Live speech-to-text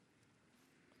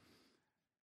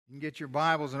You can get your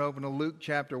Bibles and open to Luke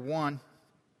chapter 1.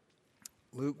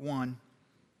 Luke 1,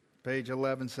 page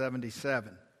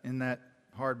 1177, in that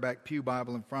hardback pew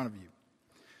Bible in front of you.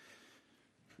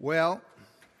 Well,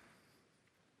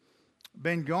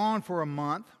 been gone for a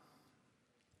month.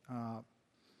 A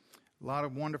lot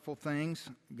of wonderful things.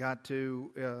 Got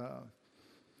to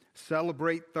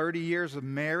celebrate 30 years of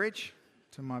marriage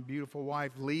to my beautiful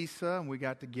wife, Lisa, and we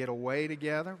got to get away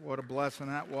together. What a blessing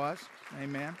that was.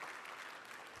 Amen.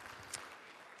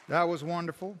 That was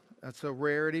wonderful. That's a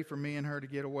rarity for me and her to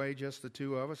get away, just the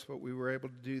two of us, but we were able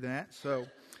to do that. So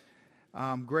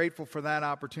I'm grateful for that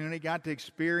opportunity. Got to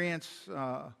experience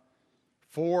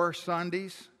 4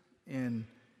 Sundays in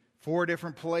 4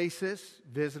 different places,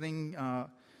 visiting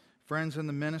friends in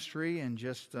the ministry, and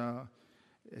just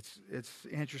it's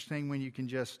interesting when you can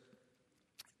just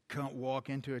walk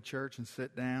into a church and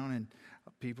sit down, and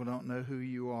people don't know who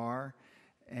you are,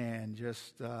 and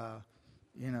just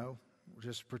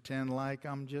just pretend like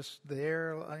I'm just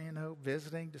there,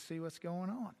 visiting to see what's going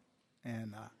on.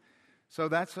 And so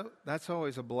that's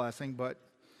always a blessing. But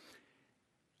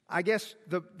I guess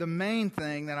the main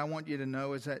thing that I want you to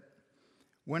know is that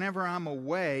whenever I'm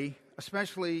away,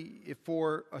 especially if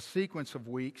for a sequence of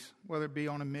weeks, whether it be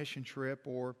on a mission trip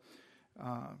or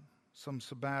some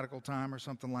sabbatical time or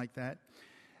something like that,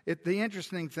 the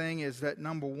interesting thing is that,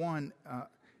 number one,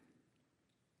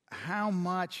 how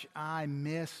much I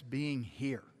miss being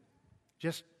here,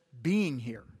 just being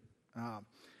here.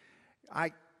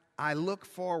 I look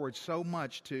forward so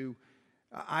much to,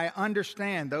 I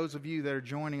understand those of you that are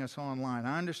joining us online.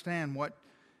 I understand what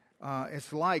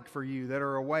it's like for you that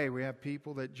are away. We have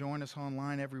people that join us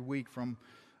online every week from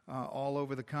all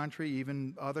over the country,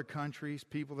 even other countries,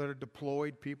 people that are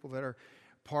deployed, people that are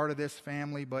part of this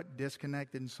family but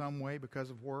disconnected in some way because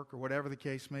of work or whatever the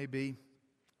case may be.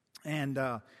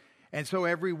 And so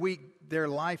every week their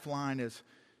lifeline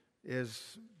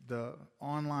is the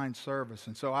online service.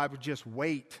 And so I would just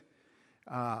wait.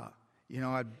 I'd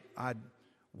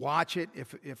watch it.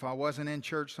 If I wasn't in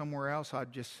church somewhere else,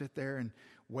 I'd just sit there and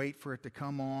wait for it to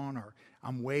come on, or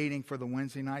I'm waiting for the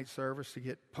Wednesday night service to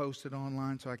get posted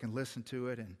online so I can listen to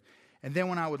it. And then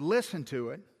when I would listen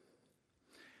to it,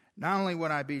 not only would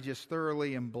I be just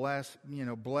thoroughly and blessed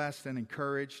and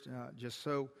encouraged, just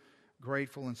so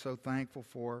grateful and so thankful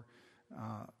for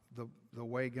the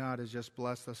way God has just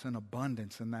blessed us in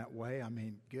abundance in that way. I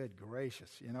mean, good gracious.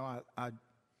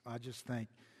 I just think,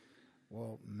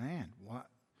 well, man,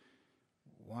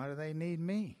 why do they need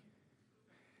me?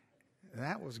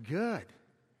 That was good.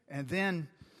 And then,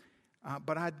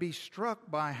 but I'd be struck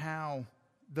by how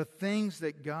the things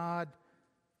that God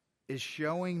is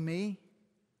showing me,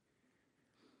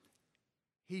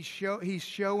 He's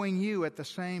showing you at the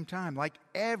same time, like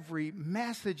every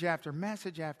message after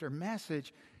message after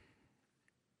message.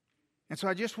 And so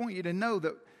I just want you to know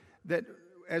that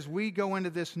as we go into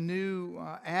this new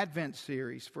Advent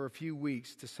series for a few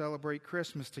weeks to celebrate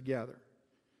Christmas together,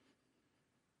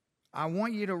 I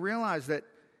want you to realize that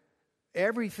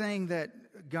everything that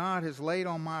God has laid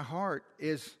on my heart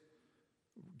is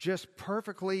just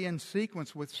perfectly in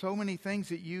sequence with so many things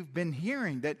that you've been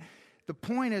hearing. That the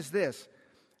point is this: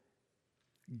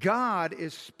 God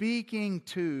is speaking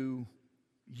to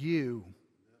you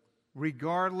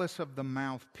regardless of the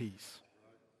mouthpiece.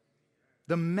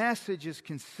 The message is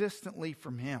consistently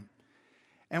from Him.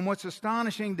 And what's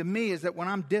astonishing to me is that when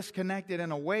I'm disconnected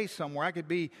and away somewhere, I could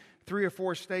be 3 or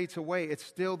 4 states away, it's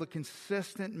still the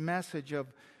consistent message of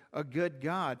a good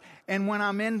God. And when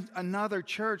I'm in another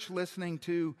church listening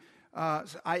to,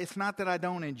 it's not that I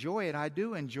don't enjoy it. I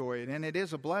do enjoy it. And it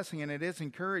is a blessing and it is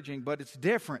encouraging, but it's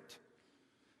different.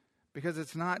 Because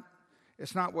it's not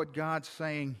what God's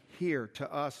saying here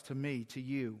to us, to me, to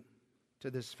you, to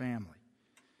this family.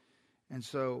 And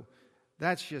so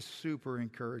that's just super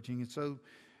encouraging. And so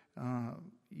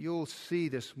you'll see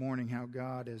this morning how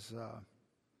God has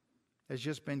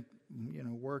just been,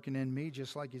 working in me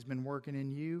just like He's been working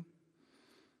in you.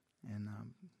 And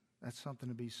that's something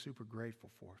to be super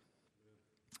grateful for.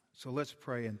 So let's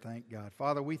pray and thank God.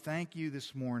 Father, we thank You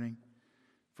this morning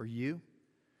for You.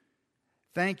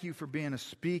 Thank You for being a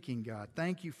speaking God.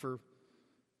 Thank You for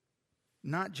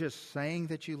not just saying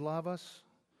that You love us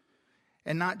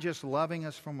and not just loving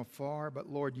us from afar, but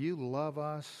Lord, You love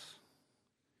us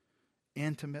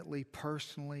intimately,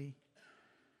 personally,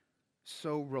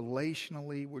 so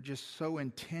relationally. We're just so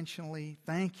intentionally.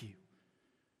 Thank You.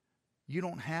 You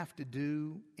don't have to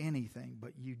do anything,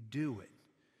 but You do it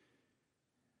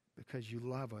because You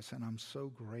love us, and I'm so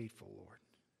grateful, Lord.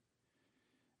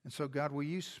 And so, God, will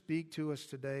You speak to us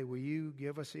today? Will You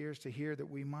give us ears to hear that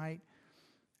we might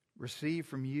receive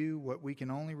from you what we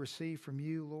can only receive from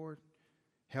you, Lord.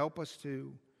 Help us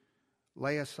to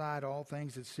lay aside all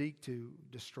things that seek to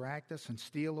distract us and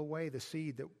steal away the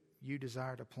seed that you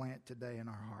desire to plant today in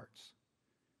our hearts.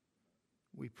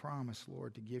 We promise,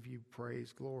 Lord, to give you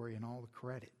praise, glory, and all the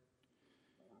credit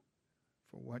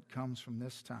for what comes from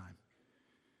this time.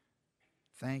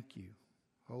 Thank you,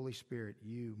 Holy Spirit.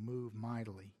 You move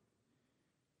mightily.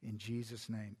 In Jesus'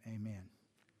 name, amen.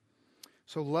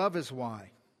 So love is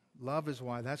why. Love is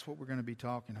why. That's what we're going to be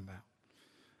talking about.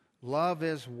 Love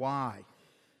is why.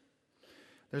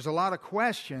 There's a lot of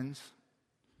questions,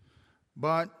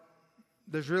 but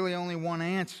there's really only one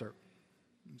answer.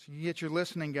 So you get your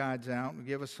listening guides out and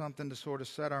give us something to sort of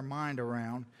set our mind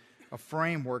around, a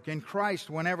framework. In Christ,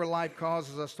 whenever life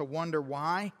causes us to wonder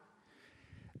why,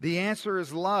 the answer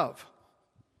is love.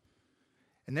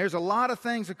 And there's a lot of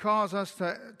things that cause us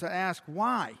to ask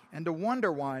why, and to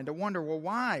wonder why, and to wonder, well,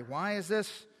 why? Why is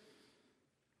this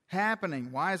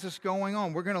happening? Why is this going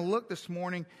on? We're going to look this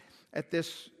morning at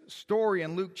this story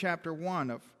in Luke chapter 1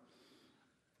 of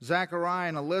Zechariah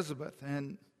and Elizabeth.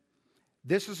 And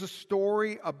this is a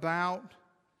story about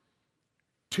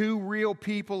two real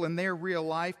people in their real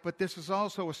life, but this is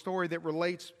also a story that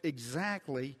relates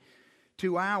exactly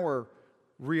to our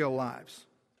real lives.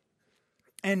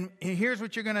 And here's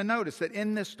what you're going to notice, that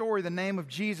in this story, the name of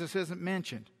Jesus isn't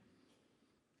mentioned.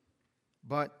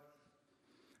 But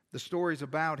the story's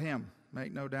about Him,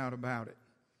 make no doubt about it.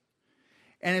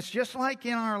 And it's just like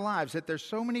in our lives, that there's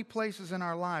so many places in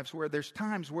our lives where there's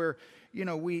times where,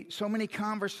 so many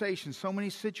conversations, so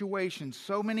many situations,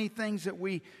 so many things that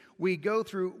we go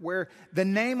through where the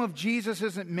name of Jesus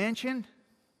isn't mentioned,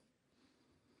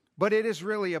 but it is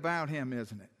really about Him,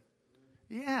 isn't it?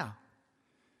 Yeah.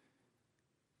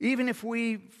 Even if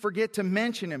we forget to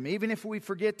mention Him, even if we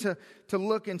forget to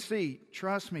look and see,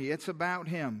 trust me, it's about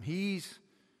Him. He's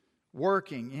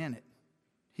working in it.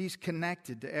 He's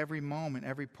connected to every moment,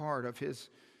 every part of His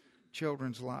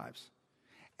children's lives.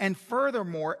 And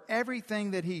furthermore,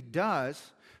 everything that He does,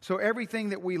 so everything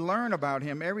that we learn about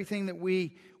Him, everything that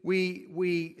we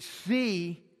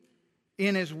see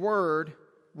in His Word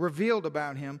revealed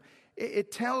about Him,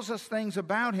 it tells us things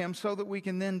about Him so that we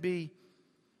can then be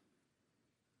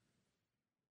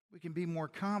more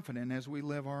confident as we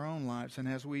live our own lives and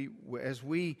as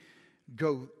we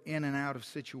go in and out of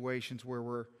situations where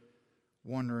we're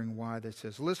wondering why this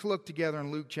is. Let's look together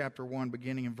in Luke chapter 1,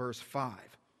 beginning in verse 5.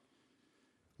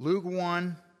 Luke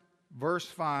 1, verse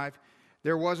 5.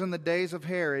 There was in the days of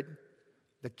Herod,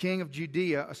 the king of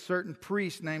Judea, a certain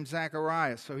priest named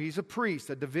Zacharias. So he's a priest,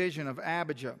 a division of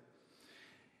Abijah.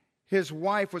 His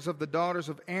wife was of the daughters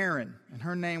of Aaron, and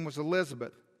her name was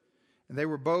Elizabeth. And they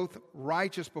were both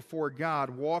righteous before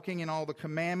God, walking in all the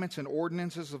commandments and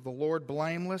ordinances of the Lord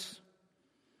blameless.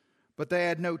 But they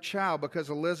had no child because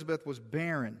Elizabeth was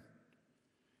barren,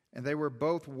 and they were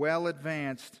both well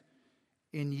advanced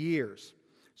in years.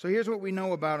 So here's what we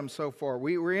know about them so far.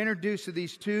 We were introduced to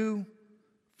these two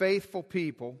faithful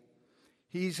people.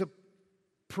 He's a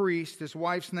priest. His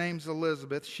wife's name's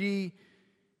Elizabeth. She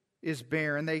is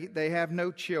barren. They have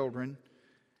no children.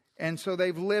 And so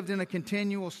they've lived in a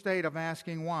continual state of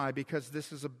asking why, because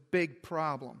this is a big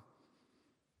problem.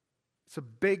 It's a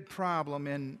big problem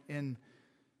in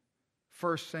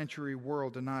first century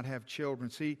world to not have children.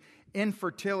 See,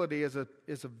 infertility is a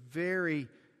very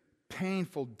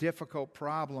painful, difficult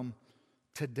problem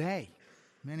today.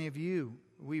 Many of you,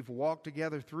 we've walked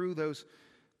together through those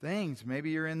things.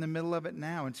 Maybe you're in the middle of it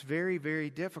now. It's very, very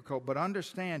difficult. But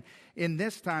understand, in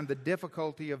this time, the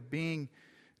difficulty of being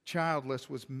childless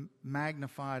was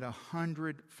magnified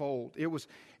 100-fold.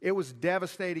 It was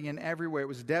devastating in every way. It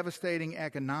was devastating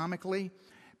economically,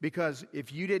 because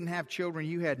if you didn't have children,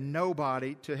 you had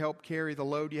nobody to help carry the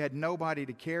load. You had nobody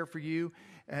to care for you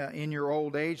in your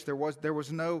old age. There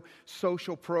was no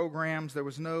social programs. There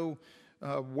was no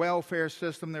welfare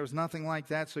system. There was nothing like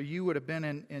that. So you would have been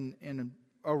in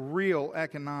a real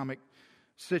economic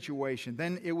situation.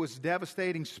 Then it was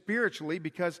devastating spiritually,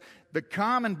 because the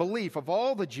common belief of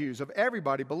all the Jews, of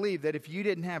everybody, believed that if you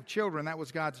didn't have children, that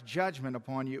was God's judgment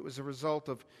upon you. It was a result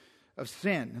of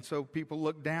sin. And so people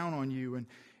looked down on you, and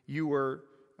you were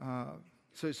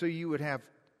so you would have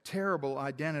terrible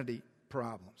identity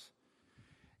problems.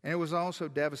 And it was also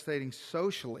devastating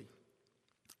socially.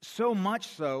 So much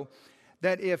so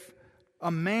that if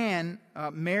a man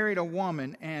married a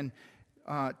woman and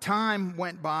time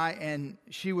went by and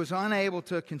she was unable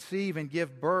to conceive and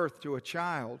give birth to a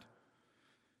child,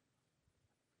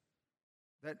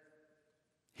 that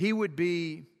he would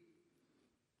be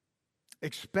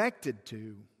expected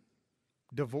to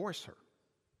divorce her,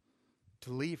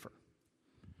 to leave her.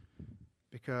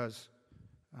 because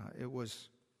it was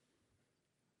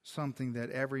something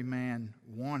that every man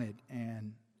wanted,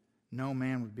 and no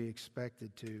man would be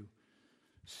expected to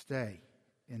stay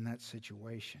in that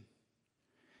situation.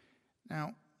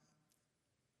 Now,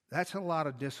 that's a lot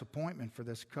of disappointment for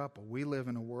this couple. We live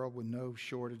in a world with no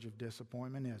shortage of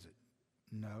disappointment, is it?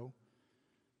 No.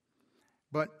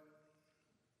 But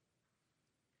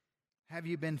have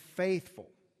you been faithful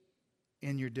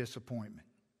in your disappointment?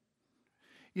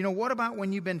 You know, what about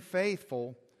when you've been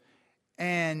faithful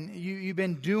and you've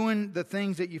been doing the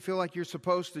things that you feel like you're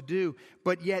supposed to do,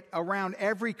 but yet around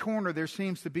every corner there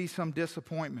seems to be some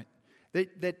disappointment?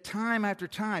 That time after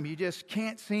time you just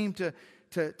can't seem to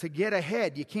get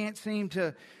ahead. You can't seem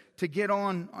to get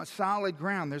on solid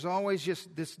ground. There's always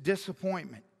just this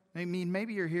disappointment. I mean,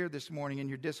 maybe you're here this morning and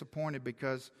you're disappointed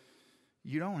because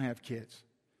you don't have kids.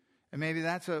 And maybe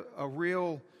that's a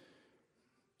real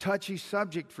touchy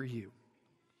subject for you.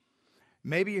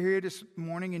 Maybe you're here this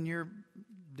morning and you're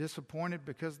disappointed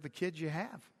because of the kids you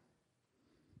have.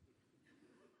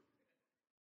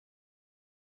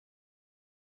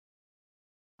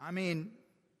 I mean,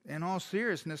 in all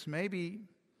seriousness, maybe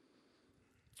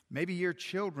your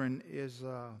children is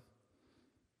a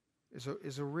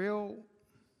real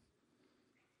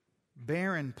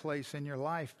barren place in your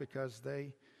life because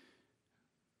they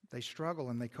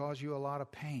struggle and they cause you a lot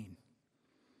of pain,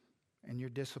 and you're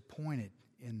disappointed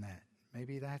in that.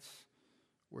 Maybe that's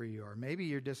where you are. Maybe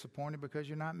you're disappointed because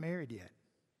you're not married yet,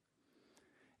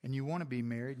 and you want to be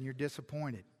married and you're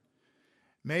disappointed.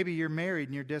 Maybe you're married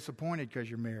and you're disappointed because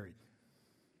you're married.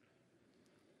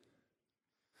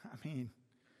 I mean,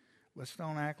 let's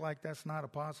don't act like that's not a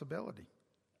possibility.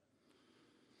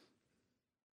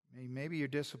 Maybe you're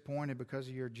disappointed because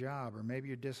of your job, or maybe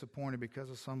you're disappointed because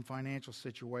of some financial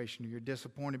situation, or you're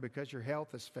disappointed because your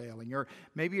health is failing, or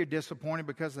maybe you're disappointed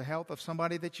because the health of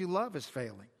somebody that you love is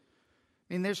failing.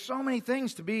 I mean, there's so many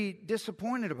things to be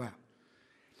disappointed about.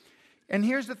 And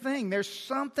here's the thing, there's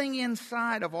something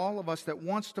inside of all of us that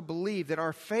wants to believe that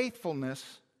our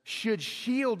faithfulness should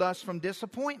shield us from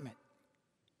disappointment.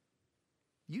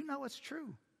 You know it's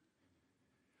true.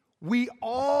 We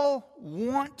all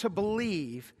want to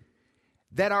believe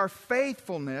that our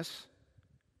faithfulness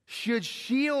should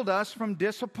shield us from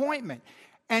disappointment.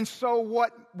 And so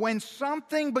when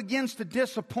something begins to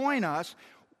disappoint us,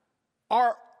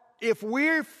 if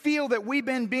we feel that we've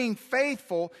been being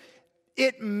faithful,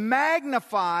 it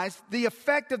magnifies the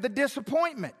effect of the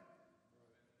disappointment.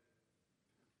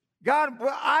 God,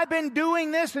 well, I've been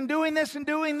doing this and doing this and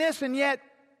doing this, and yet,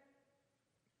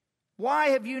 why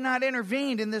have you not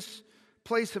intervened in this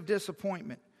place of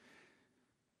disappointment?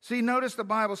 See, notice the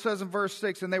Bible says in verse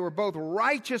 6, and they were both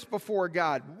righteous before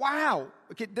God. Wow!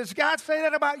 Okay, does God say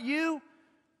that about you?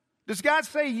 Does God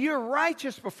say you're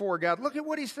righteous before God? Look at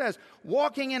what he says.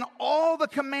 Walking in all the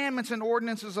commandments and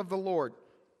ordinances of the Lord.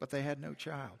 But they had no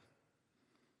child.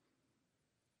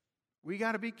 We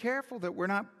got to be careful that we're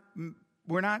not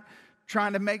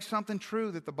trying to make something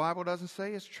true that the Bible doesn't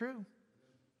say is true.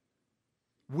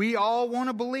 We all want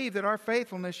to believe that our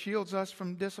faithfulness shields us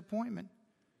from disappointment.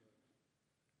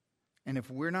 And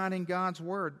if we're not in God's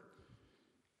Word,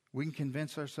 we can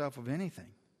convince ourselves of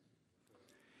anything.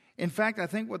 In fact, I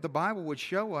think what the Bible would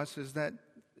show us is that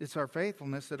it's our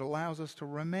faithfulness that allows us to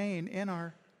remain in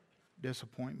our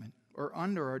disappointment or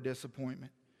under our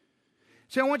disappointment.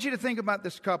 See, I want you to think about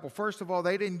this couple. First of all,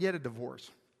 they didn't get a divorce.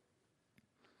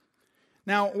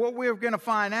 Now, what we're going to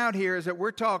find out here is that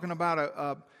we're talking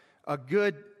about a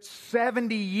good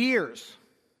 70 years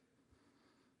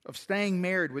of staying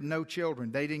married with no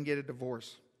children. They didn't get a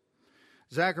divorce.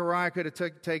 Zechariah could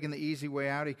have taken the easy way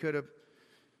out. He could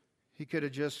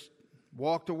have just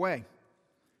walked away.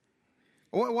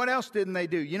 What else didn't they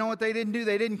do? You know what they didn't do?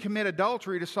 They didn't commit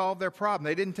adultery to solve their problem.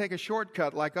 They didn't take a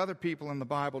shortcut like other people in the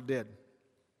Bible did.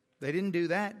 They didn't do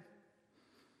that.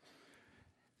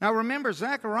 Now remember,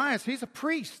 Zacharias, he's a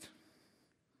priest,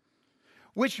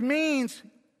 which means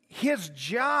his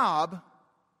job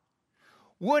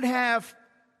would have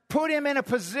put him in a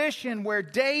position where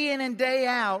day in and day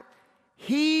out,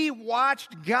 he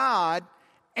watched God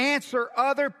answer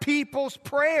other people's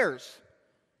prayers.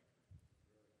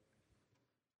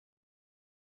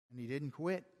 And he didn't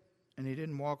quit, and he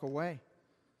didn't walk away.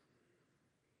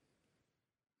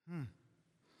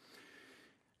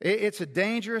 It's a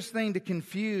dangerous thing to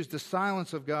confuse the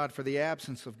silence of God for the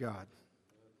absence of God.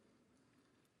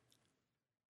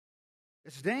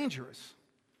 It's dangerous.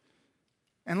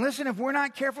 And listen, if we're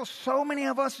not careful, so many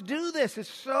of us do this. It's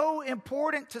so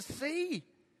important to see.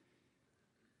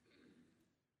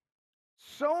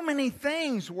 So many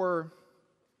things were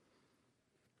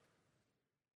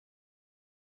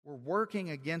were working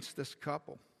against this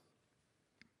couple.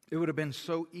 It would have been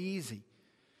so easy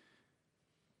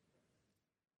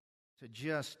to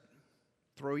just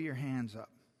throw your hands up.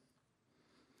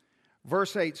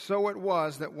 Verse 8, so it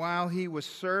was that while he was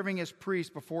serving as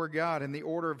priest before God in the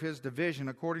order of his division,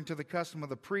 according to the custom of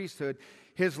the priesthood,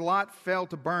 his lot fell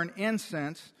to burn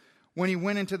incense when he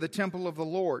went into the temple of the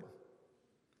Lord.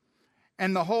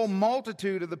 And the whole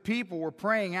multitude of the people were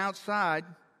praying outside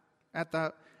at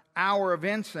the hour of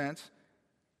incense.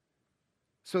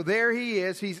 So there he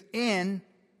is, he's in.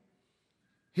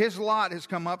 His lot has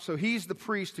come up, so he's the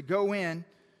priest to go in.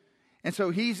 And so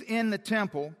he's in the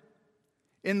temple,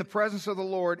 in the presence of the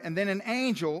Lord, and then an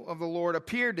angel of the Lord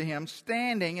appeared to him,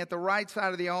 standing at the right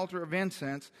side of the altar of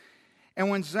incense. And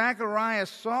when Zacharias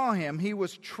saw him, he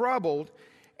was troubled,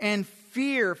 and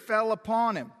fear fell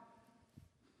upon him.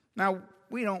 Now,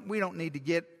 we don't need to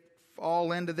get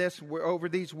all into this. Over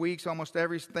these weeks, almost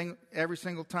every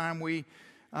single time we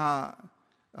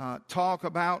talk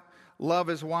about love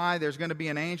is why, there's going to be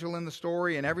an angel in the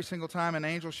story, and every single time an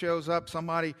angel shows up,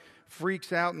 somebody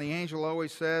freaks out, and the angel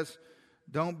always says,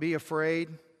 don't be afraid.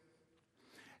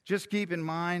 Just keep in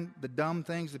mind the dumb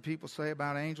things that people say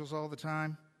about angels all the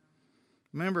time.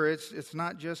 Remember, it's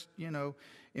not just,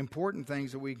 important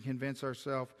things that we can convince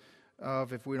ourselves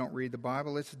of if we don't read the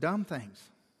Bible. It's dumb things.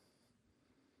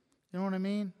 You know what I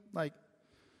mean? Like,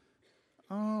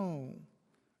 oh,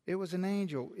 it was an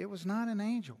angel. It was not an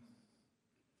angel.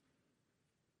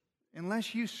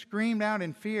 Unless you screamed out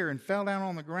in fear and fell down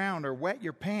on the ground or wet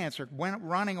your pants or went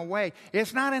running away,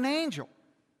 it's not an angel.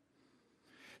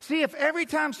 See, if every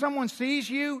time someone sees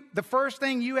you, the first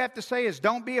thing you have to say is,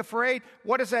 don't be afraid,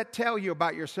 what does that tell you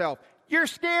about yourself? You're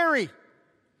scary.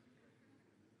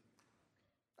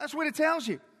 That's what it tells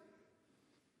you.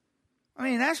 I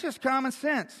mean, that's just common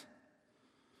sense.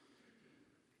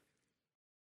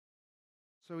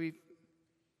 So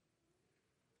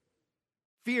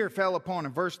fear fell upon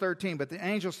him. Verse 13, but the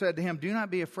angel said to him, do not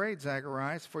be afraid,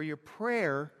 Zacharias, for your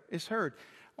prayer is heard.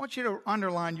 I want you to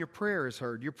underline your prayer is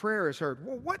heard. Your prayer is heard.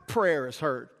 Well, what prayer is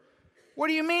heard? What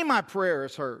do you mean my prayer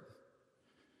is heard?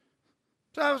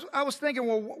 So I was thinking,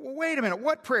 well, wait a minute.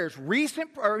 What prayers?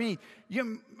 A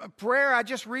prayer I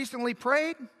just recently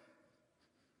prayed?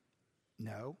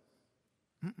 No.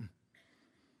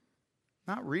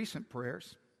 Not recent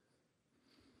prayers.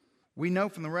 We know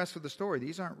from the rest of the story,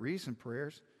 these aren't recent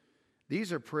prayers.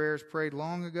 These are prayers prayed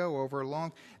long ago,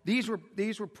 these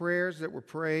were prayers that were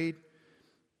prayed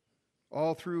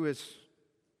all through his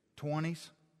 20s,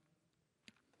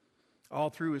 all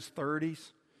through his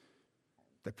 30s.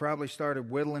 They probably started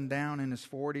whittling down in his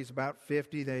 40s. About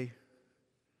 50, they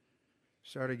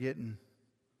started getting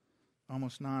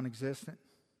almost non-existent.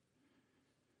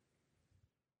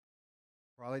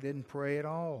 Probably didn't pray at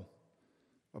all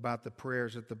about the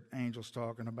prayers that the angel's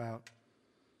talking about.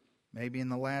 Maybe in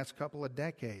the last couple of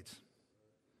decades.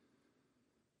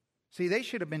 See, they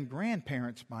should have been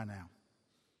grandparents by now.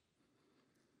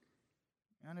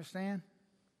 You understand?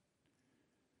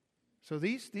 So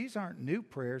these aren't new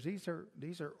prayers. These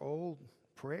are old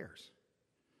prayers.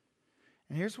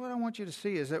 And here's what I want you to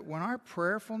see is that when our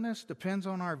prayerfulness depends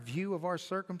on our view of our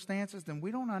circumstances, then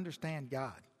we don't understand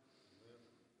God.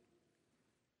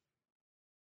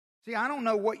 See, I don't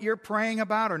know what you're praying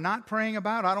about or not praying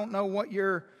about. I don't know what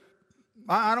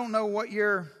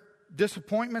your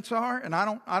disappointments are, and I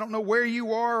don't know where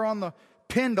you are on the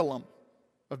pendulum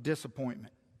of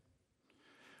disappointment.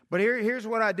 But here's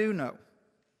what I do know.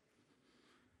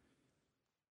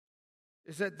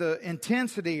 Is that the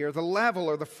intensity or the level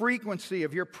or the frequency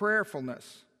of your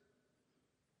prayerfulness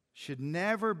should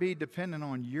never be dependent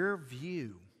on your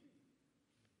view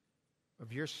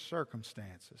of your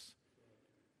circumstances.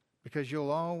 Because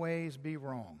you'll always be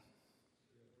wrong.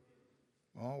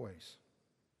 Always.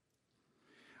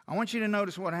 I want you to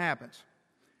notice what happens.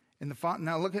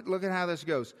 Now look at how this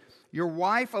goes. Your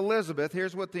wife Elizabeth,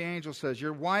 here's what the angel says.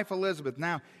 Your wife Elizabeth.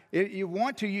 Now, if you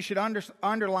want to, you should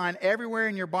underline everywhere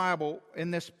in your Bible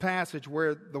in this passage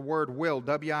where the word will,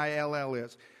 W-I-L-L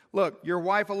is. Look, your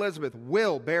wife Elizabeth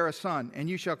will bear a son, and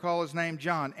you shall call his name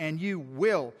John, and you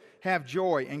will have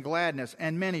joy and gladness,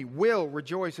 and many will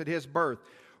rejoice at his birth.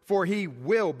 For he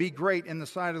will be great in the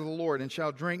sight of the Lord, and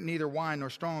shall drink neither wine nor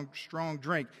strong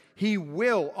drink. He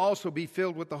will also be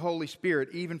filled with the Holy Spirit,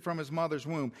 even from his mother's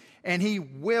womb. And he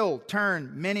will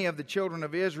turn many of the children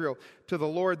of Israel to the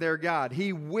Lord their God.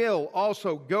 He will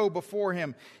also go before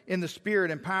him in the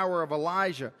spirit and power of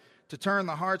Elijah, to turn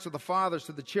the hearts of the fathers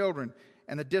to the children,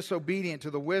 and the disobedient to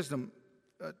the wisdom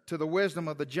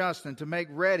of the just, and to make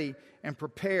ready and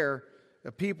prepare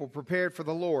a people prepared for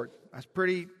the Lord. That's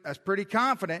pretty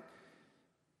confident.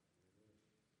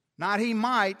 Not he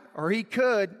might or he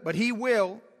could, but he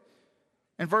will.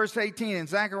 In verse 18, and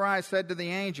Zacharias said to the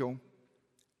angel,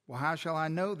 well, how shall I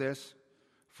know this?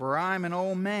 For I'm an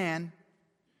old man,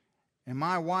 and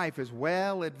my wife is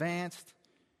well advanced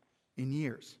in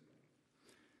years.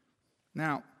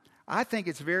 Now, I think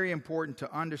it's very important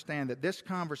to understand that this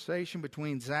conversation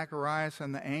between Zacharias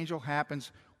and the angel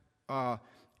happens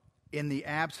in the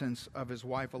absence of his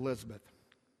wife Elizabeth.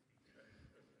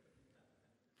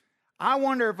 I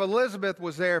wonder if Elizabeth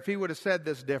was there, if he would have said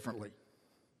this differently.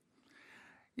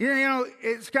 You know,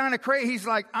 it's kind of crazy. He's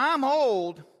like, I'm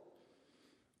old,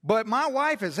 but my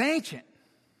wife is ancient.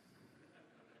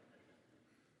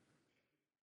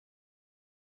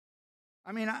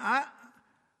 I mean, I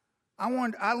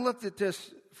looked at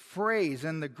this phrase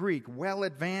in the Greek, well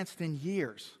advanced in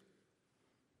years.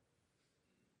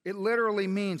 It literally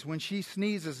means when she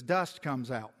sneezes, dust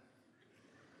comes out.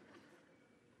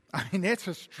 I mean, it's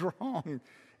a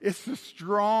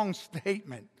strong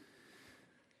statement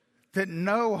that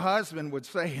no husband would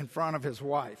say in front of his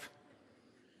wife.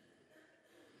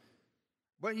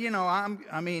 But, you know,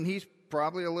 he's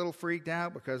probably a little freaked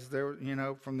out because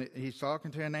he's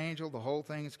talking to an angel. The whole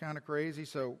thing is kind of crazy.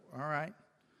 So, all right.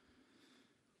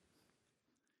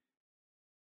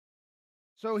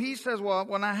 So he says, well,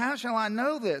 now how shall I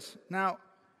know this? Now,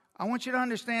 I want you to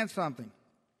understand something.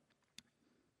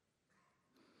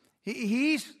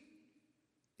 He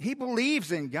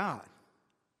believes in God.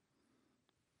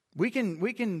 We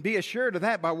can be assured of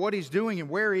that by what he's doing and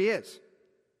where he is.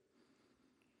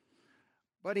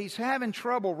 But he's having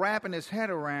trouble wrapping his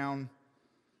head around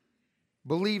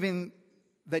believing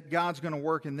that God's going to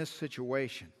work in this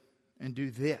situation and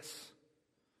do this.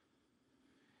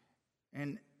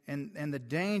 And the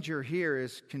danger here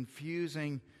is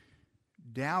confusing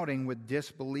doubting with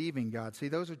disbelieving God. See,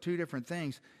 those are two different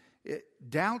things.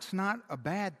 Doubt's not a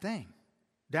bad thing.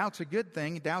 Doubt's a good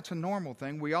thing. Doubt's a normal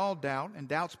thing. We all doubt, and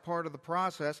doubt's part of the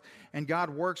process, and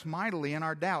God works mightily in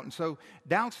our doubt. And so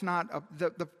doubt's not a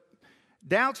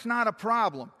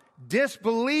problem.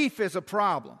 Disbelief is a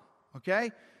problem.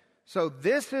 Okay? So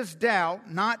this is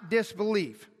doubt, not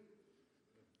disbelief.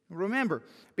 Remember,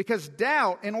 because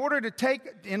doubt, in order to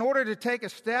take a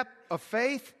step of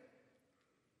faith,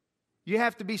 you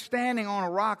have to be standing on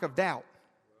a rock of doubt.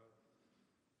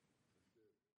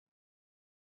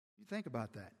 You think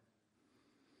about that.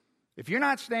 If you're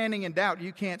not standing in doubt,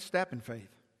 you can't step in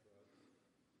faith.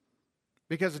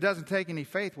 Because it doesn't take any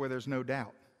faith where there's no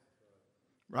doubt.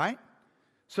 Right?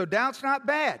 So doubt's not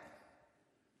bad.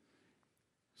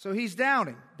 So he's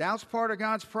doubting. Doubt's part of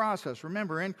God's process.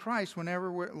 Remember, in Christ,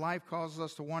 whenever life causes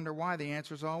us to wonder why, the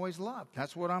answer is always love.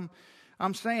 That's what I'm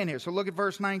saying here. So look at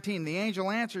verse 19. The angel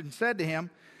answered and said to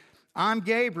him, I'm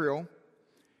Gabriel,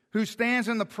 who stands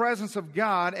in the presence of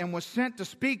God and was sent to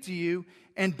speak to you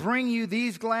and bring you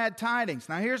these glad tidings.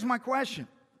 Now here's my question.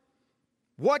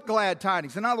 What glad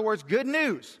tidings? In other words, good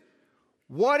news.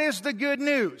 What is the good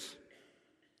news?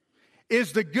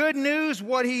 Is the good news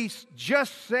what he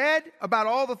just said about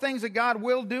all the things that God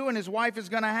will do and his wife is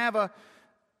going to have a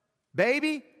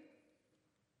baby?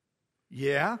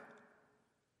 Yeah.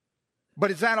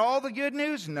 But is that all the good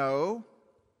news? No.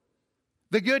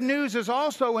 The good news is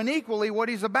also and equally what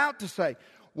he's about to say.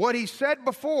 What he said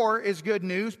before is good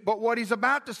news, but what he's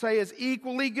about to say is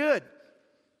equally good.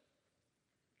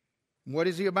 What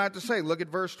is he about to say? Look at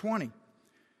verse 20.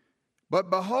 But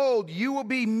behold, you will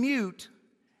be mute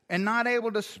and not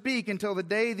able to speak until the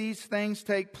day these things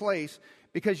take place,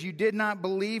 because you did not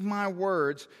believe my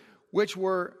words, which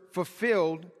will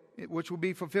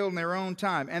be fulfilled in their own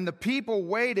time. And the people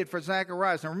waited for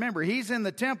Zacharias. Now remember, he's in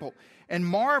the temple, and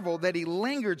marveled that he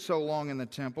lingered so long in the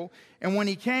temple. And when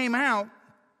he came out,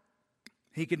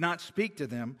 he could not speak to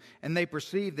them, and they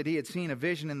perceived that he had seen a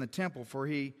vision in the temple, for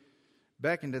he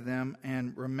beckoned to them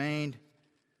and remained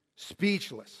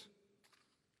speechless.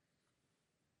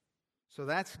 So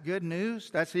that's good news?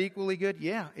 That's equally good?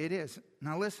 Yeah, it is.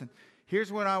 Now listen, here's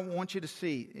what I want you to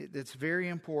see. It's very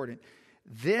important.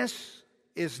 This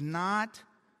is not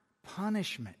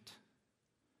punishment.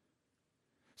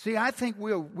 See, I think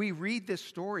we read this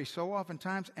story so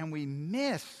oftentimes and we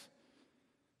miss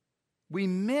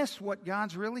what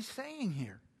God's really saying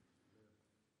here.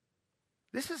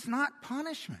 This is not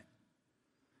punishment.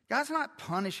 God's not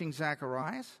punishing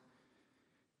Zacharias.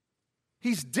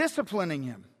 He's disciplining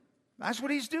him. That's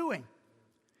what he's doing.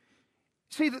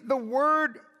 See, the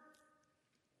word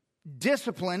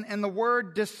discipline and the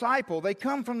word disciple, they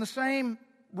come from the same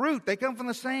root. They come from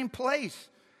the same place.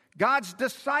 God's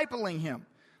discipling him.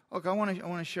 Look, I want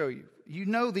to show you. You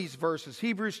know these verses.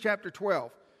 Hebrews chapter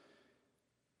 12.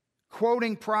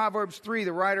 Quoting Proverbs 3,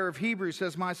 the writer of Hebrews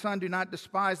says, "My son, do not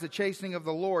despise the chastening of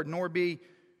the Lord, nor be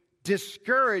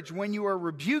discouraged when you are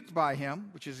rebuked by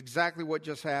him," which is exactly what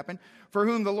just happened. "For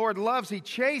whom the Lord loves, he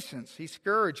chastens, he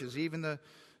scourges, even the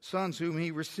sons whom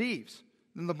he receives."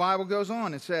 Then the Bible goes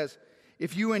on. It says,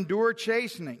 "If you endure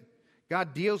chastening,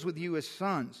 God deals with you as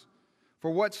sons.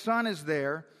 For what son is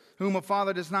there whom a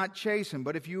father does not chasten?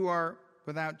 But if you are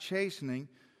without chastening,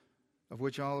 of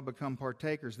which all have become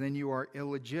partakers, then you are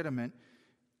illegitimate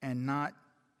and not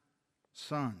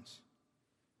sons."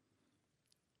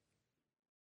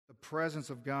 The presence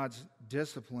of God's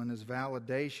discipline is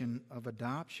validation of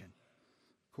adoption,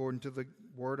 according to the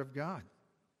Word of God.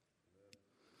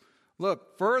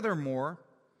 Look, furthermore,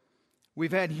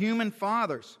 we've had human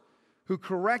fathers who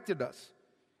corrected us,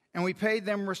 and we paid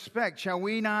them respect. Shall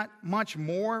we not much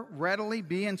more readily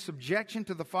be in subjection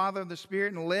to the Father of the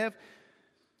Spirit and live?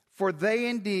 For they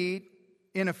indeed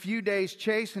in a few days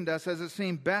chastened us as it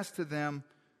seemed best to them,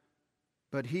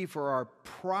 but he for our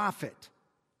profit,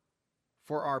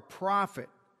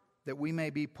 that we may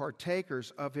be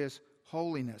partakers of his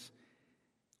holiness.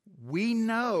 We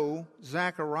know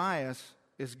Zacharias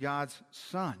is God's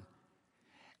son.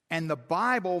 And the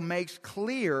Bible makes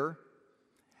clear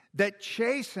that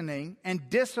chastening and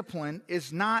discipline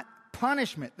is not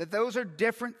punishment, that those are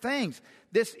different things.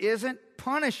 This isn't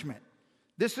punishment.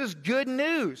 This is good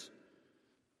news.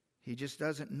 He just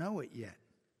doesn't know it yet.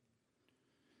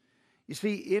 You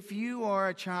see, if you are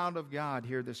a child of God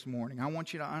here this morning, I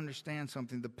want you to understand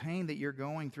something. The pain that you're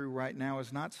going through right now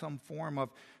is not some form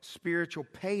of spiritual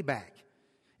payback.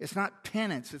 It's not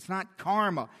penance. It's not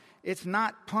karma. It's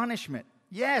not punishment.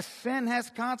 Yes, sin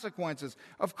has consequences.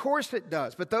 Of course it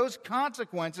does. But those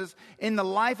consequences in the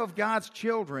life of God's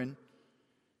children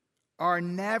are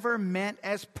never meant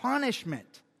as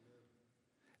punishment.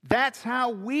 That's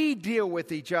how we deal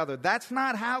with each other. That's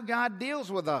not how God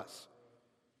deals with us.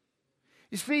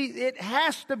 You see, it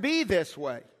has to be this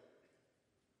way.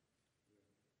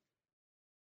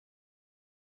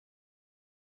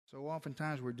 So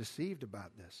oftentimes we're deceived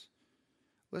about this.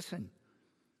 Listen,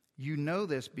 you know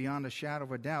this beyond a shadow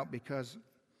of a doubt because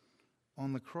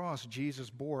on the cross, Jesus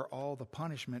bore all the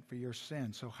punishment for your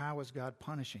sin. So how is God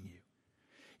punishing you?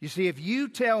 You see, if you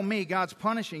tell me God's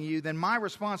punishing you, then my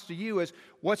response to you is,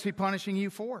 what's he punishing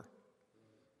you for?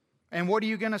 And what are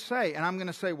you going to say? And I'm going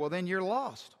to say, well, then you're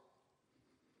lost.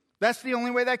 That's the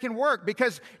only way that can work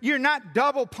because you're not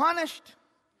double punished.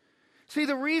 See,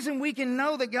 the reason we can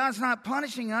know that God's not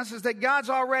punishing us is that God's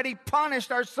already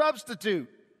punished our substitute.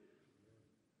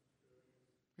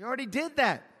 He already did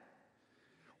that.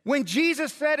 When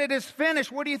Jesus said it is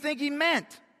finished, what do you think he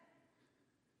meant?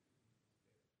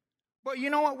 But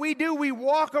you know what we do? We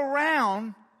walk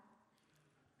around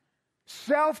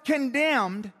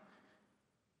self-condemned,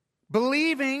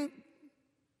 believing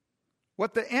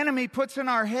what the enemy puts in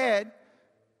our head,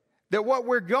 that what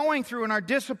we're going through in our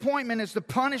disappointment is the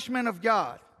punishment of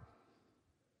God.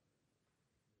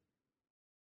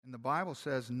 And the Bible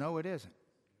says, no, it isn't.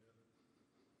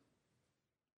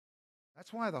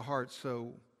 That's why the heart's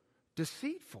so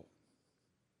deceitful.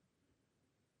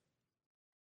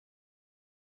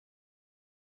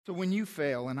 So when you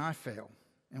fail and I fail,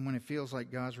 and when it feels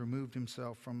like God's removed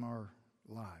himself from our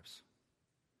lives,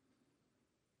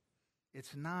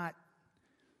 it's not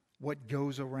what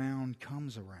goes around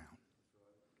comes around.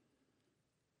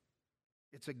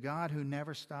 It's a God who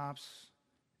never stops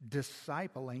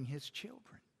discipling his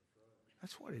children.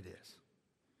 That's what it is.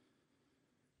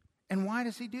 And why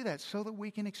does he do that? So that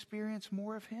we can experience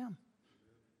more of him.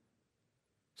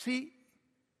 See,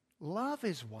 love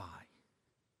is why.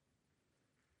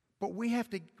 But we have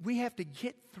to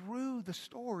get through the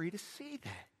story to see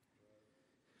that.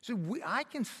 So I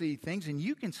can see things and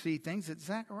you can see things that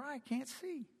Zechariah can't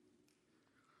see.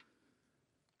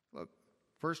 Look,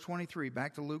 verse 23,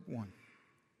 back to Luke 1.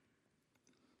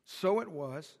 So it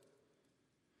was,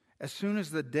 as soon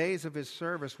as the days of his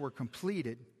service were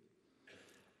completed,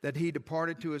 that he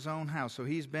departed to his own house. So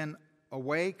he's been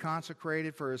away,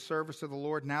 consecrated for his service to the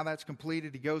Lord. Now that's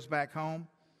completed. He goes back home.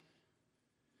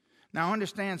 Now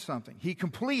understand something. He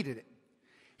completed it.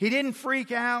 He didn't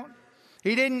freak out.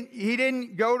 He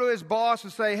didn't go to his boss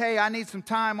and say, hey, I need some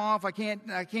time off. I can't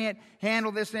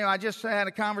handle this thing. I just had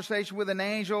a conversation with an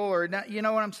angel, or you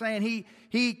know what I'm saying?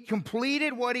 He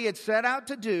completed what he had set out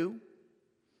to do.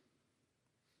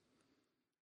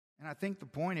 And I think the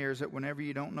point here is that whenever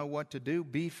you don't know what to do,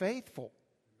 be faithful.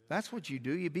 That's what you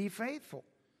do. You be faithful.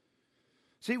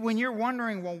 See, when you're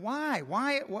wondering, well, why?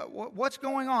 What's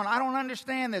going on? I don't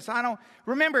understand this.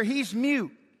 Remember, he's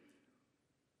mute.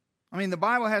 I mean, the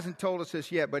Bible hasn't told us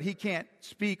this yet, but he can't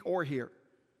speak or hear.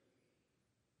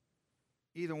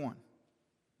 Either one.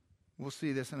 We'll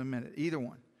see this in a minute. Either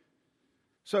one.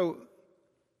 So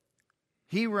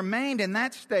he remained in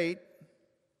that state,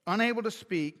 unable to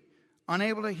speak,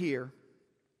 unable to hear.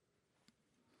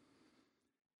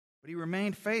 But he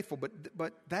remained faithful.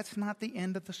 But that's not the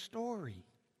end of the story.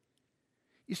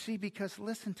 You see, because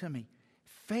listen to me,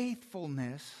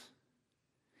 faithfulness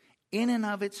in and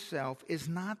of itself is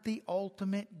not the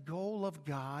ultimate goal of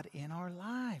God in our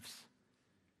lives.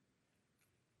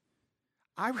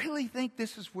 I really think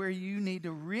this is where you need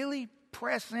to really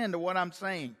press into what I'm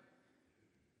saying.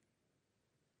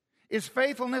 Is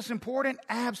faithfulness important?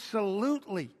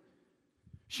 Absolutely.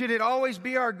 Should it always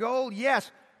be our goal? Yes.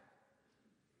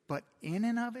 But in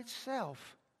and of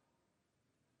itself,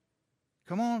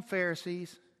 come on,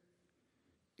 Pharisees.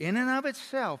 In and of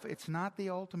itself, it's not the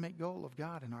ultimate goal of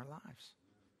God in our lives.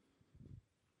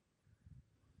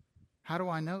 How do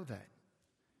I know that?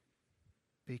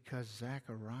 Because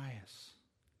Zacharias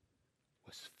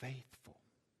was faithful.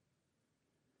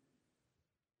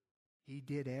 He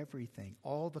did everything,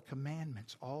 all the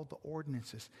commandments, all the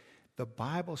ordinances. The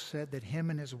Bible said that him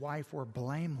and his wife were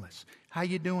blameless. How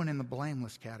you doing in the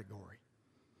blameless category?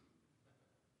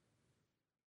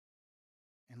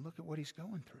 And look at what he's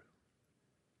going through.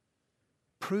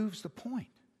 Proves the point.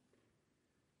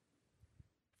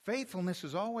 Faithfulness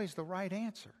is always the right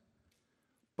answer,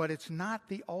 but it's not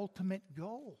the ultimate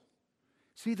goal.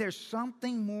 See, there's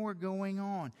something more going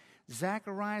on.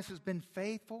 Zacharias has been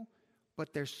faithful,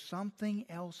 but there's something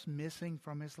else missing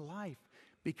from his life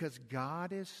because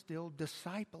God is still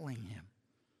discipling him.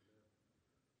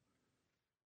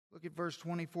 Look at verse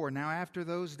 24. Now after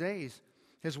those days,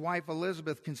 his wife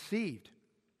Elizabeth conceived,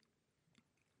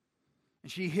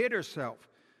 and she hid herself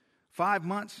 5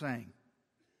 months, saying,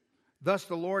 "Thus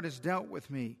the Lord has dealt with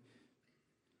me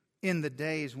in the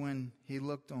days when he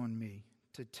looked on me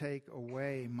to take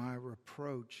away my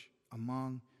reproach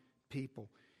among people."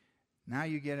 Now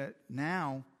you get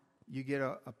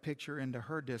a picture into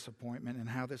her disappointment and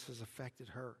how this has affected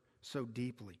her so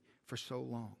deeply for so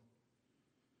long.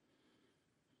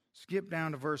 Skip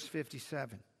down to verse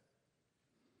 57.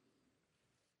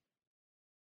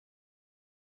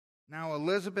 Now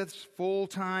Elizabeth's full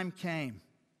time came.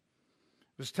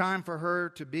 It was time for her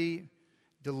to be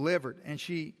delivered, and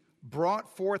she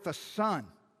brought forth a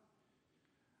son.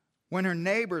 When her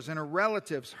neighbors and her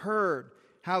relatives heard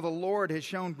how the Lord had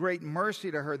shown great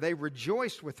mercy to her, they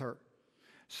rejoiced with her.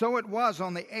 So it was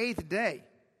on the 8th day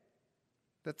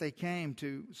that they came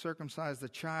to circumcise the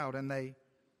child, and they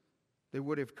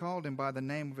would have called him by the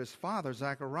name of his father,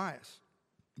 Zacharias.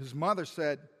 His mother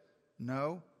said,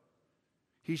 "No,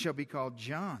 he shall be called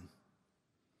John."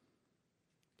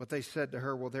 But they said to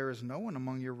her, "Well, there is no one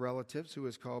among your relatives who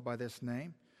is called by this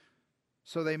name."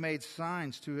 So they made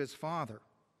signs to his father.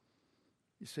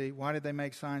 You see, why did they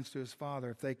make signs to his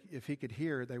father? If he could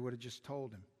hear, they would have just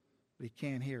told him. But he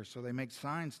can't hear, so they make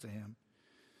signs to him.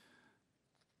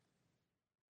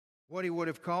 What he would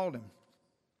have called him.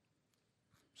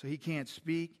 So he can't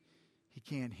speak, he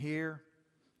can't hear.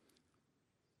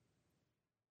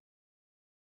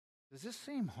 Does this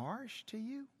seem harsh to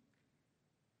you?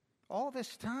 All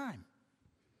this time.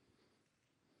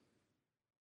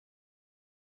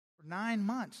 For 9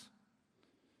 months.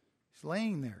 He's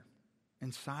laying there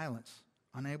in silence,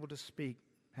 unable to speak,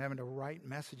 having to write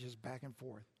messages back and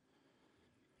forth.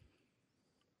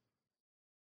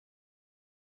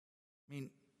 I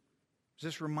mean, does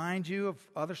this remind you of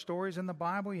other stories in the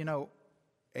Bible? You know,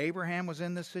 Abraham was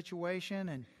in this situation,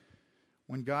 and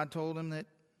when God told him that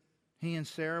he and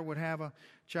Sarah would have a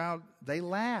child, they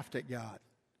laughed at God.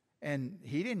 And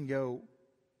he didn't go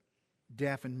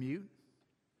deaf and mute.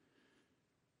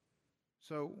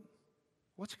 So,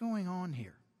 what's going on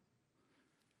here?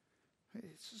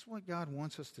 This is what God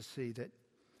wants us to see, that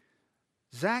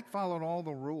Zach followed all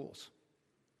the rules,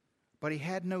 but he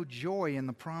had no joy in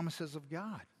the promises of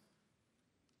God.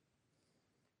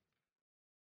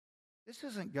 This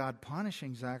isn't God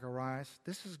punishing Zacharias.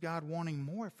 This is God wanting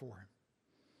more for him.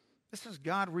 This is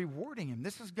God rewarding him.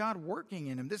 This is God working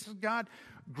in him. This is God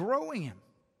growing him.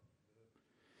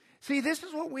 See, this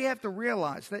is what we have to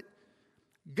realize, that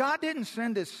God didn't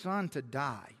send his son to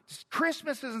die.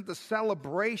 Christmas isn't the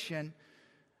celebration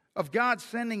of God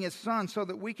sending his son so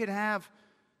that we could have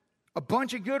a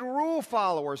bunch of good rule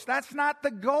followers. That's not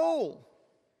the goal.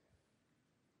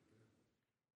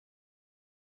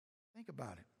 Think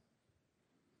about it.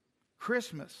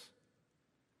 Christmas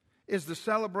is the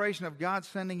celebration of God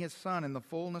sending his son in the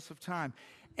fullness of time.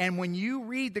 And when you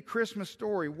read the Christmas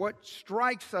story, what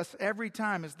strikes us every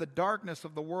time is the darkness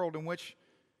of the world in which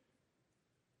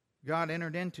God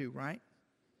entered into, right?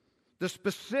 the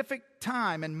specific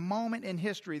time and moment in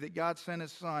history that God sent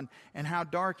His Son and how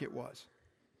dark it was.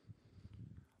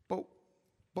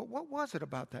 But what was it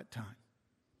about that time?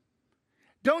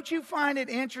 Don't you find it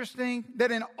interesting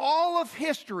that in all of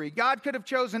history, God could have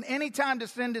chosen any time to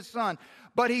send His Son,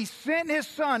 but He sent His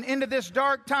Son into this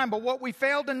dark time. But what we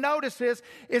fail to notice is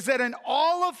that in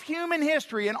all of human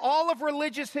history, in all of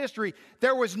religious history,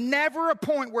 there was never a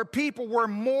point where people were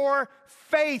more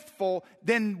faithful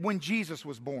than when Jesus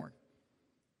was born.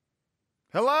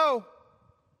 Hello?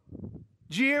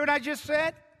 Did you hear what I just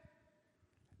said?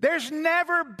 There's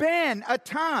never been a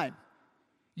time.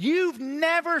 You've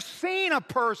never seen a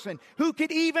person who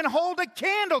could even hold a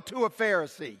candle to a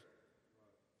Pharisee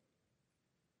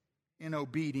in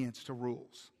obedience to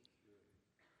rules.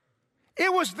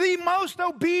 It was the most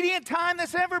obedient time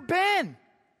that's ever been.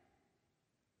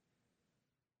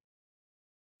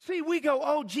 See, we go,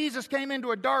 oh, Jesus came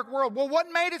into a dark world. Well,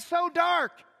 what made it so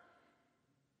dark?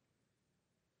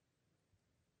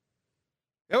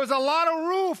 There was a lot of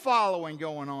rule following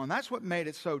going on. That's what made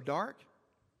it so dark.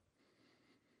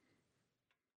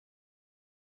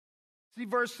 See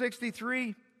verse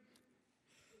 63?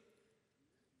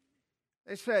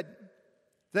 They said,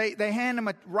 they hand him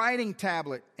a writing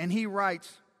tablet, and he writes,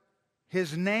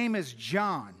 his name is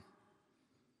John.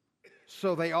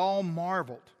 So they all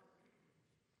marveled.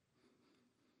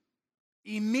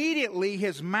 Immediately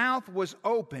his mouth was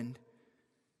opened,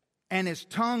 and his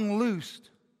tongue loosed,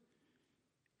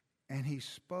 and he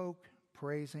spoke,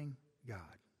 praising God.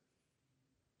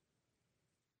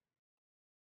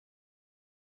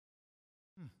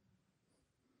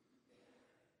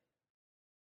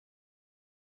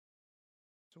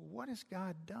 So what has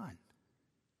God done?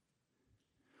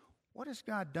 What has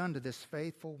God done to this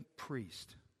faithful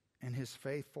priest and his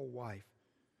faithful wife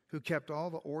who kept all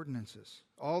the ordinances,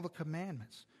 all the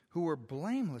commandments, who were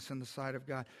blameless in the sight of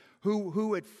God,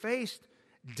 who had faced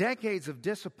decades of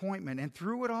disappointment and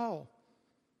through it all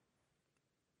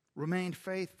remained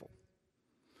faithful?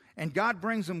 And God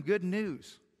brings them good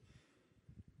news.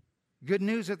 Good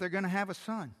news that they're going to have a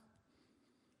son.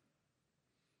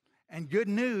 And good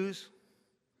news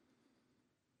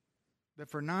that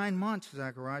for 9 months,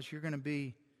 Zacharias, you're going to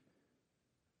be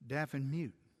deaf and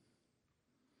mute.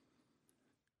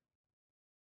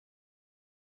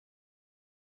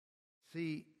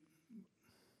 See,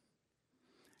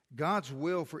 God's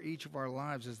will for each of our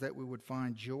lives is that we would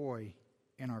find joy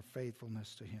in our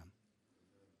faithfulness to Him.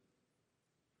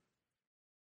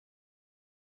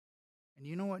 And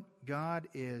you know what God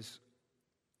is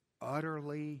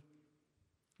utterly,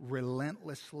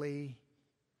 relentlessly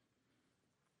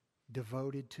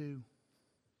devoted to?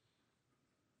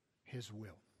 His will.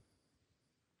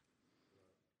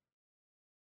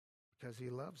 Because He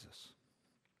loves us.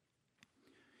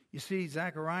 You see,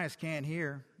 Zacharias can't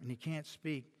hear and he can't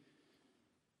speak.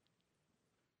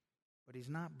 But he's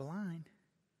not blind.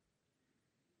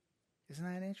 Isn't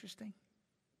that interesting?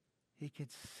 He could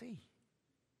see.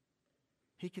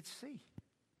 He could see.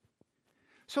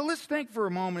 So let's think for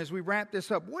a moment as we wrap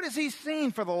this up. What has he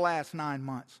seen for the last 9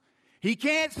 months? He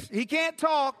can't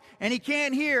talk and he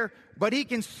can't hear, but he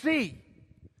can see.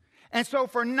 And so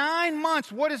for 9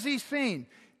 months, what has he seen?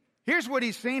 Here's what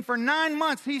he's seen. For 9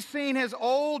 months, he's seen his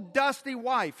old, dusty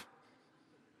wife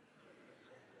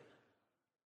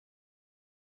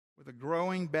with a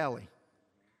growing belly.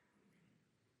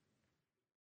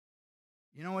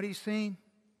 You know what he's seen?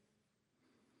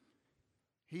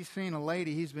 He's seen a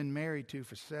lady he's been married to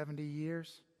for 70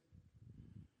 years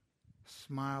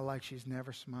smile like she's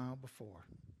never smiled before.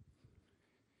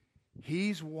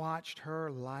 He's watched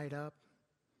her light up.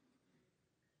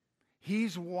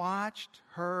 He's watched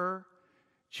her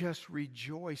just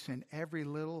rejoice in every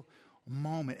little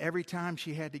moment. Every time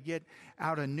she had to get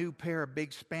out a new pair of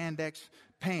big spandex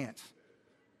pants,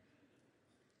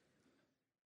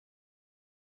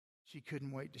 she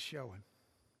couldn't wait to show him.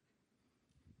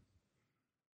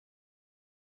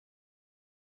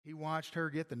 He watched her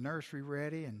get the nursery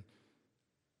ready and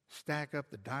stack up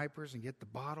the diapers and get the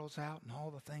bottles out and all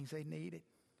the things they needed.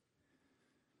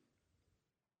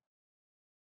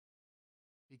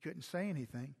 He couldn't say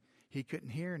anything. He couldn't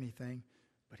hear anything,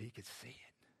 but he could see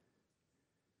it.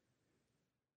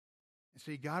 And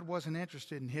see, God wasn't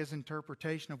interested in his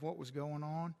interpretation of what was going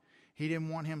on. He didn't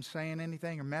want him saying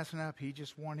anything or messing up. He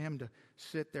just wanted him to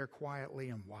sit there quietly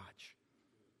and watch.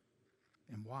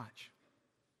 And watch.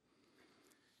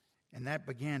 And that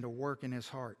began to work in his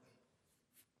heart.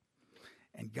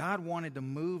 And God wanted to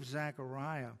move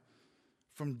Zechariah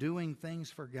from doing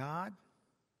things for God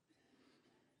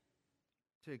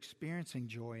to experiencing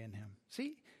joy in Him.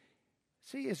 See,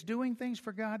 is doing things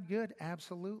for God good?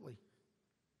 Absolutely.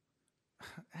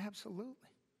 Absolutely.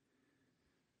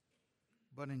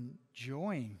 But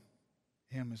enjoying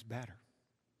Him is better.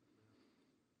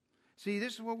 See,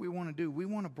 this is what we want to do. We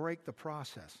want to break the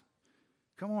process.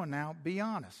 Come on now, be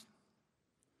honest.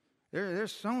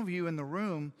 There's some of you in the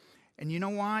room, and you know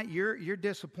why? You're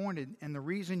disappointed. And the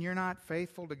reason you're not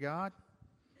faithful to God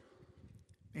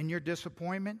in your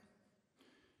disappointment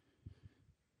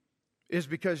is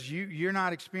because you're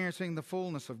not experiencing the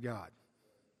fullness of God.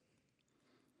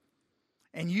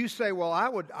 And you say,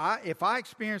 well, if I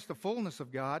experienced the fullness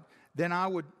of God, then I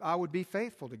would be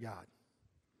faithful to God.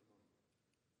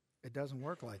 It doesn't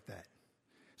work like that.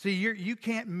 See, you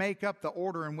can't make up the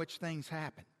order in which things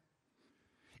happen.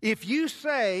 If you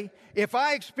say, if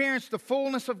I experience the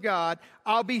fullness of God,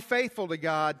 I'll be faithful to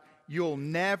God, you'll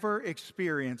never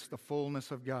experience the fullness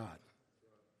of God.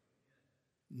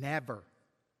 Never.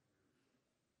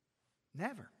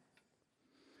 Never.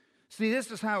 See,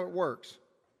 this is how it works.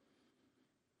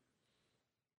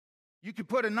 You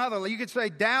could say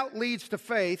doubt leads to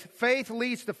faith, faith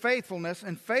leads to faithfulness,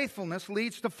 and faithfulness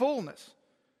leads to fullness.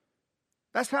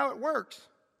 That's how it works.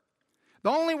 The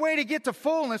only way to get to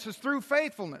fullness is through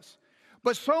faithfulness.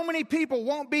 But so many people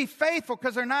won't be faithful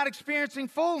because they're not experiencing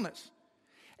fullness.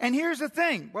 And here's the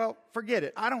thing. Well, forget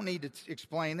it. I don't need to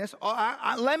explain this.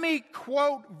 Let me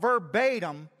quote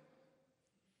verbatim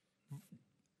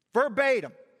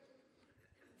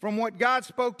from what God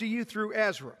spoke to you through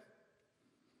Ezra.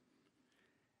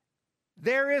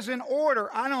 There is an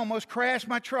order. I almost crashed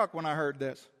my truck when I heard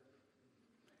this.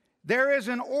 There is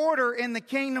an order in the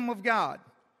kingdom of God.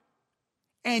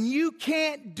 And you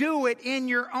can't do it in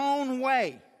your own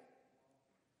way.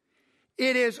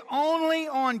 It is only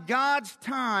on God's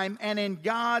time and in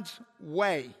God's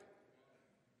way.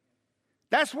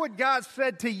 That's what God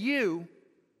said to you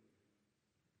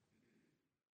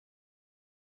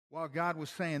while God was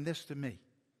saying this to me.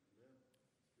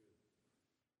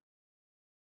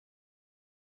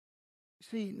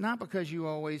 See, not because you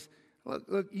always, look,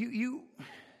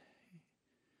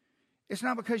 it's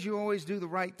not because you always do the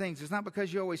right things. It's not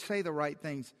because you always say the right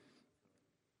things.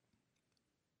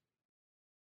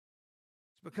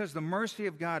 It's because the mercy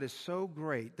of God is so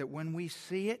great that when we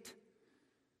see it,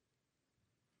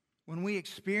 when we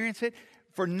experience it,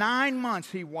 for 9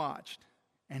 months He watched,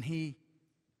 and he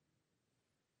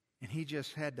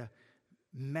just had to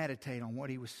meditate on what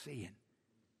He was seeing.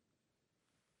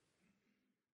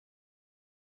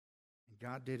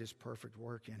 God did His perfect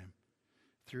work in him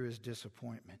through his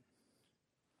disappointment.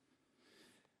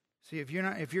 See, if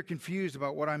you're confused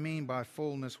about what I mean by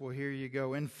fullness, well, here you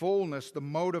go. In fullness, the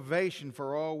motivation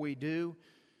for all we do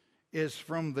is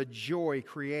from the joy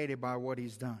created by what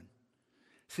He's done.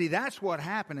 See, that's what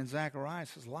happened in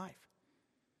Zacharias' life.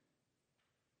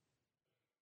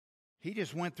 He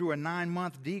just went through a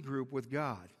 9-month D group with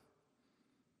God.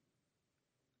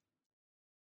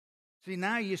 See,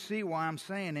 now you see why I'm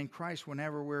saying in Christ,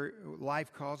 whenever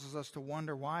life causes us to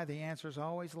wonder why, the answer is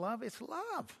always love. It's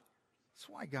love. That's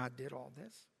why God did all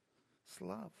this. It's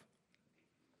love.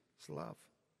 It's love.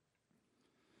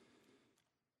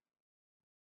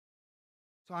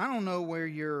 So I don't know where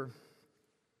your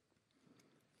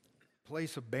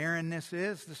place of barrenness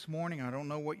is this morning. I don't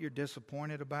know what you're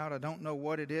disappointed about. I don't know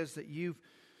what it is that you've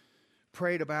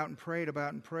prayed about and prayed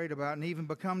about and prayed about and even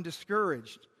become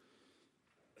discouraged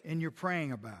in your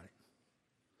praying about it.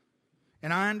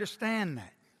 And I understand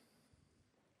that.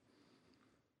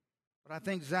 But I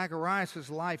think Zacharias'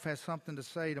 life has something to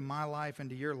say to my life and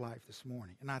to your life this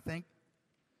morning. And I think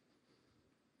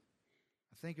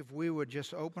if we would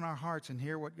just open our hearts and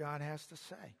hear what God has to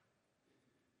say.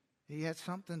 He had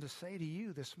something to say to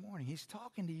you this morning. He's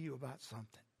talking to you about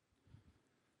something.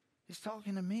 He's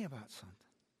talking to me about something.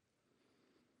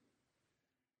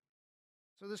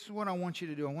 So this is what I want you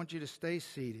to do. I want you to stay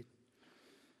seated.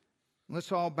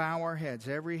 Let's all bow our heads.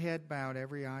 Every head bowed,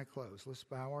 every eye closed. Let's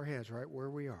bow our heads right where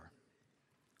we are.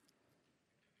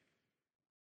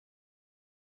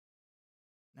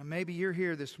 Now maybe you're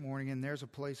here this morning and there's a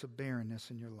place of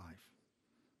barrenness in your life.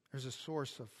 There's a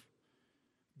source of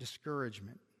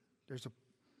discouragement.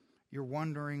 You're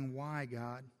wondering why,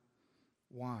 God?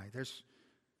 Why? There's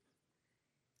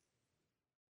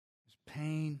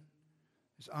pain.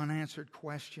 There's unanswered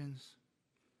questions.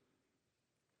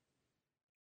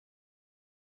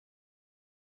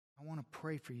 I want to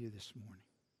pray for you this morning.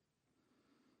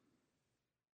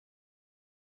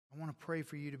 I want to pray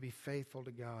for you to be faithful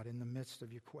to God in the midst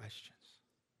of your questions.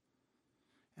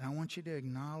 And I want you to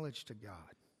acknowledge to God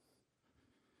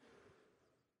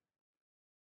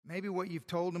maybe what you've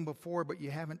told Him before, but you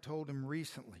haven't told Him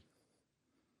recently.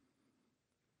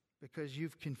 Because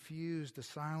you've confused the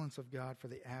silence of God for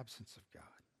the absence of God.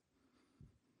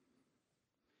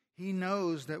 He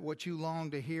knows that what you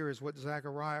long to hear is what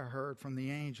Zechariah heard from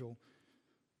the angel.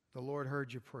 The Lord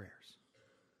heard your prayers.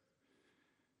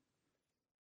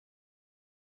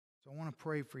 So I want to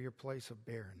pray for your place of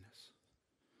barrenness.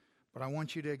 But I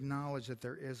want you to acknowledge that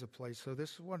there is a place. So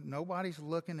this is what, nobody's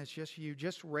looking, it's just you.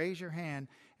 Just raise your hand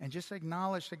and just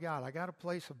acknowledge to God, I got a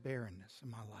place of barrenness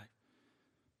in my life.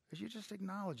 Because you're just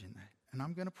acknowledging that. And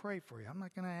I'm going to pray for you. I'm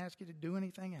not going to ask you to do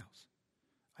anything else.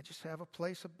 I just have a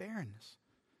place of barrenness.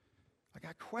 I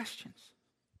got questions.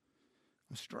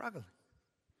 I'm struggling.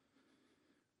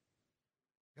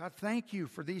 God, thank you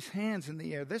for these hands in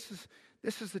the air. This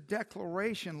is the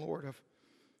declaration, Lord, of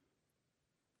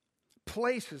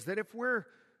places that if we're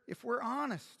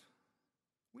honest,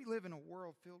 we live in a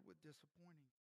world filled with disappointing.